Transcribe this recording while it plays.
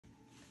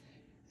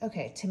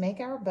Okay, to make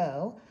our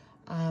bow,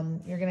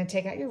 you're gonna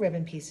take out your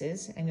ribbon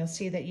pieces and you'll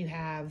see that you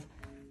have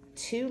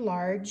 2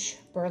 large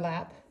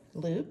burlap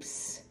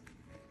loops,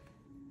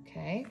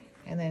 okay?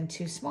 And then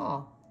 2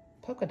 small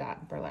polka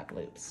dot burlap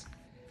loops.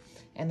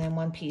 And then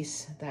 1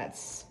 piece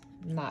that's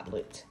not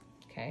looped,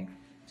 okay?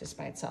 Just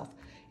by itself.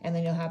 And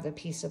then you'll have the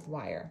piece of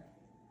wire.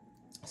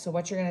 So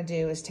what you're gonna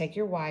do is take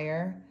your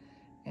wire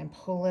and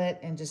pull it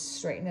and just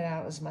straighten it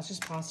out as much as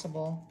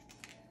possible.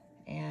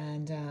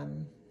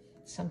 And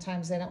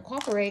sometimes they don't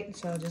cooperate,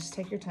 so just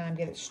take your time,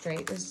 get it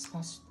straight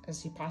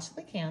as you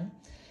possibly can.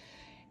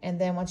 And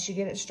then once you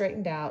get it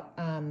straightened out,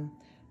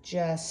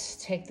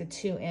 just take the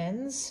 2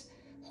 ends,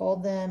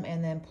 hold them,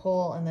 and then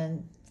pull, and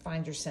then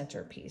find your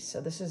center piece. So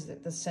this is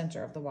the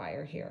center of the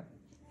wire here,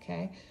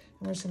 okay?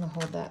 And we're just gonna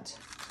hold that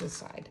to the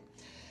side.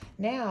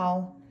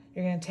 Now,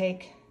 you're gonna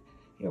take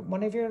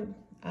one of your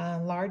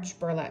large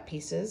burlap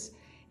pieces,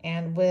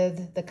 and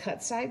with the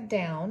cut side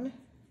down,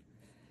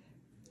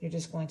 you're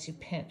just going to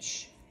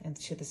pinch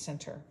into the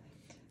center.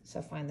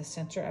 So find the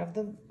center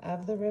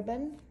of the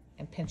ribbon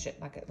and pinch it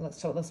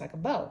so it looks like a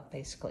bow,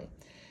 basically.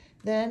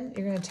 Then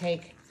you're gonna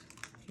take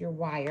your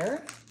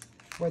wire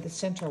where the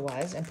center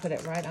was and put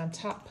it right on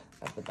top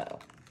of the bow,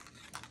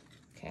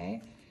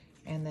 okay?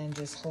 And then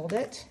just hold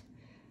it,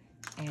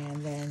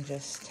 and then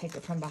just take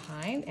it from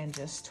behind and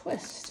just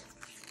twist,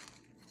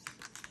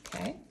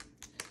 okay?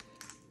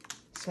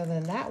 So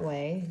then that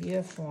way you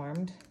have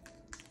formed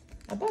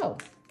a bow.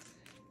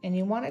 And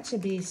you want it to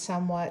be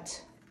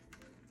somewhat,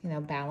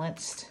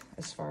 balanced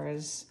as far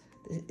as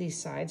these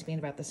sides being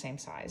about the same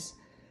size.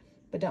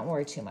 But don't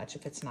worry too much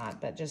if it's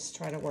not, but just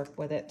try to work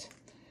with it.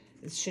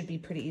 It should be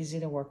pretty easy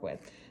to work with.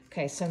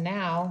 Okay, so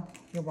now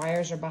your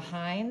wires are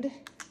behind.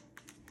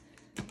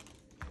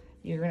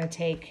 You're gonna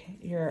take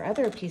your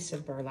other piece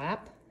of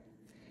burlap,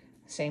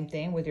 same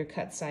thing with your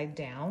cut side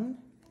down,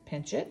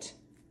 pinch it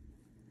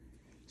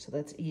so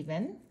that's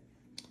even.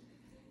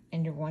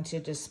 And you're going to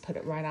just put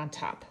it right on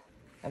top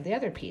of the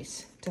other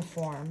piece to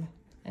form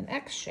an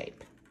X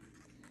shape,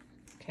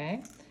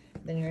 okay?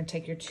 Then you're gonna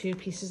take your 2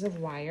 pieces of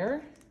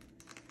wire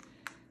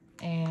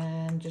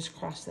and just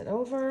cross it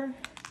over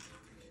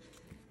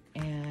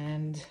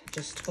and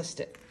just twist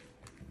it.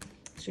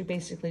 So you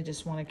basically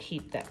just wanna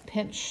keep that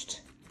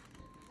pinched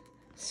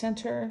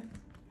center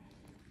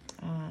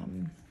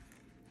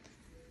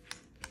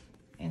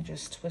and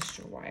just twist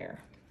your wire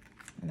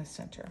in the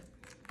center,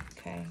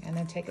 okay? And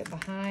then take it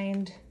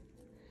behind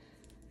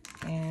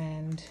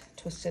and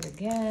twist it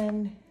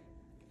again.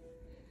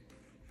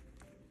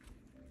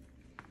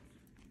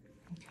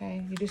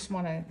 Okay, you just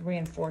want to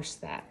reinforce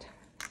that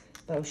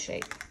bow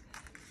shape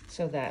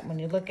so that when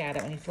you look at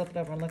it, when you flip it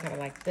over and look at it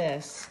like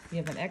this, you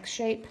have an X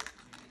shape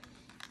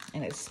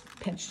and it's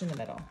pinched in the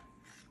middle.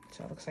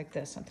 So it looks like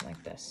this, something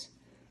like this.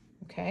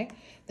 Okay,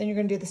 then you're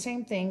going to do the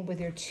same thing with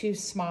your 2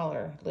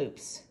 smaller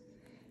loops.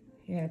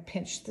 You're going to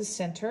pinch the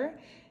center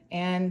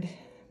and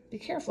be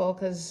careful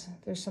because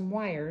there's some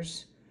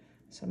wires.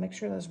 So make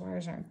sure those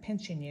wires aren't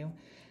pinching you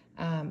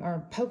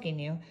or poking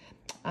you.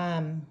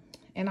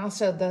 And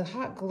also the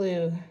hot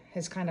glue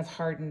has kind of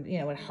hardened,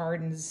 it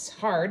hardens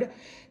hard.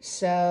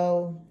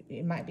 So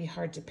it might be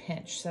hard to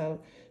pinch.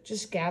 So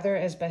just gather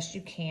as best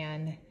you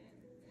can,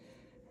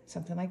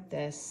 something like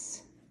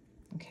this,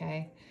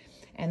 okay?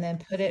 And then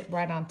put it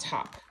right on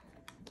top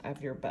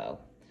of your bow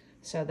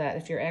so that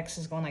if your X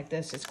is going like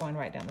this, it's going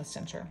right down the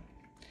center.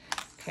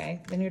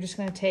 Okay, then you're just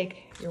gonna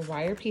take your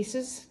wire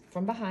pieces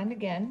from behind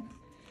again,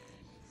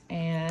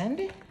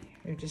 and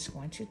you're just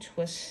going to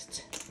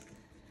twist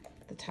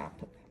the top,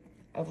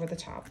 over the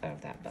top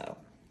of that bow.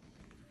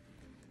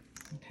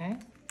 Okay,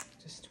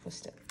 just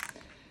twist it.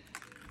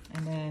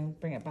 And then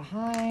bring it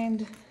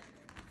behind,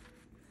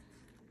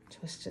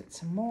 twist it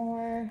some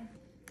more.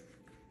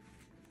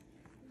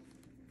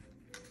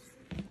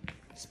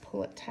 Just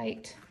pull it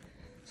tight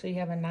so you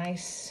have a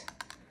nice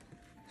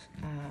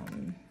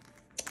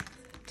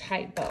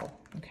tight bow,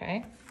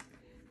 okay?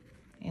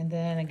 And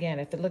then again,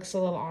 if it looks a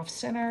little off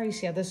center, you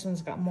see how this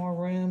one's got more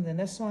room than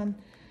this one,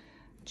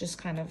 just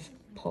kind of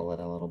pull it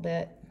a little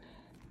bit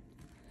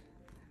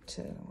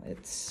till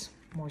it's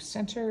more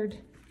centered.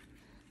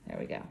 There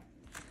we go,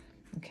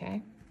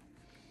 okay?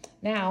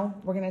 Now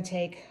we're gonna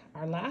take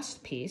our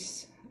last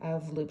piece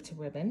of looped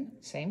ribbon,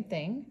 same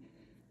thing.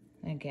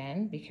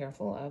 Again, be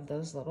careful of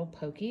those little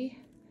pokey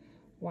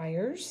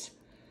wires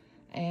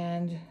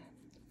and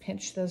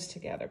pinch those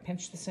together.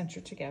 Pinch the center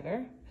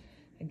together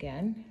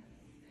again,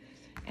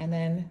 and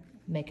then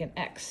make an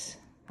X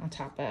on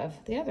top of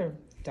the other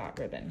dot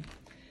ribbon.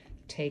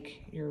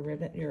 Take your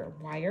ribbon, your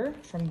wire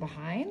from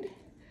behind,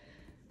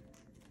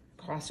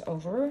 cross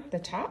over the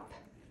top,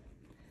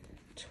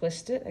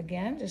 twist it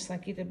again, just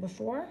like you did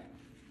before.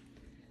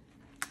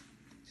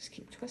 Just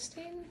keep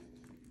twisting,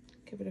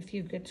 give it a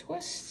few good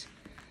twists,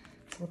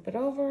 flip it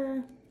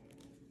over,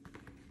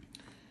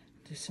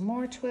 do some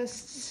more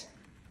twists,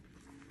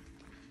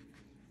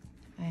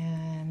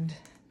 and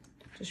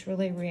just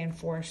really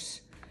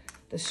reinforce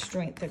the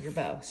strength of your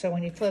bow. So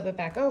when you flip it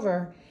back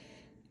over,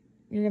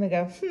 you're gonna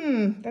go,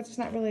 that's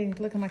not really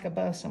looking like a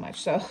bow so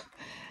much. So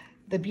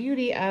the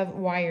beauty of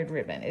wired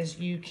ribbon is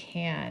you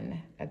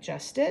can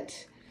adjust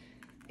it.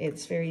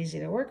 It's very easy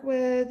to work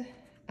with.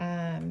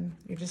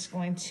 You're just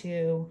going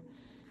to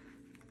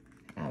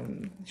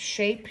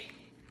shape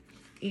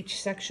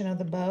each section of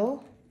the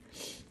bow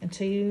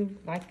until you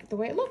like the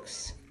way it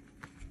looks.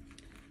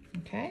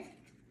 Okay.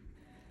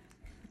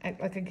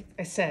 Like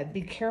I said,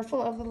 be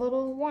careful of the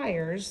little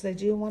wires. They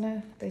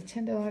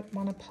tend to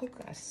want to poke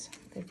us.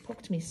 They've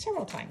poked me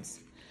several times.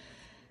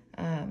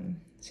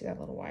 See that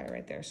little wire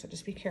right there? So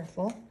just be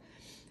careful.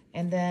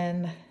 And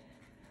then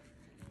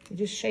you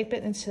just shape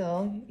it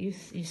until you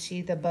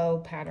see the bow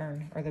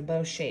pattern or the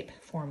bow shape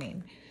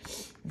forming.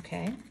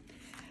 Okay.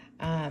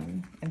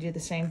 And do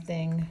the same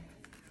thing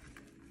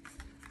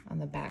on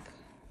the back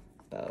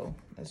bow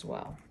as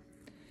well.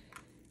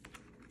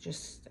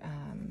 Just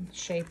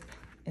shape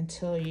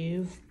until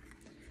you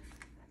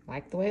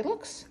like the way it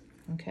looks.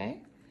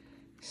 Okay.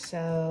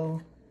 So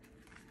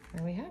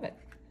there we have it.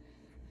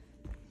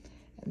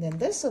 And then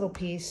this little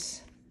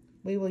piece,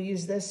 we will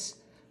use this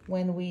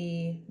when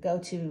we go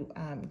to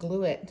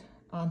glue it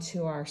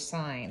onto our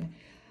sign.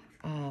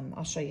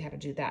 I'll show you how to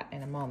do that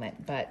in a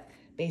moment, but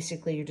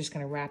basically you're just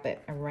going to wrap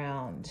it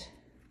around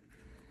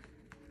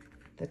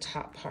the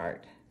top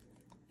part,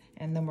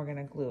 and then we're going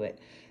to glue it,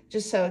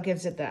 just so it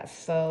gives it that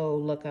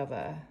faux look of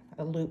a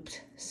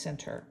looped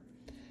center.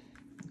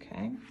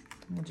 Okay,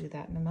 we'll do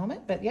that in a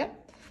moment, but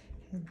yep,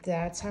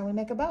 that's how we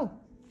make a bow.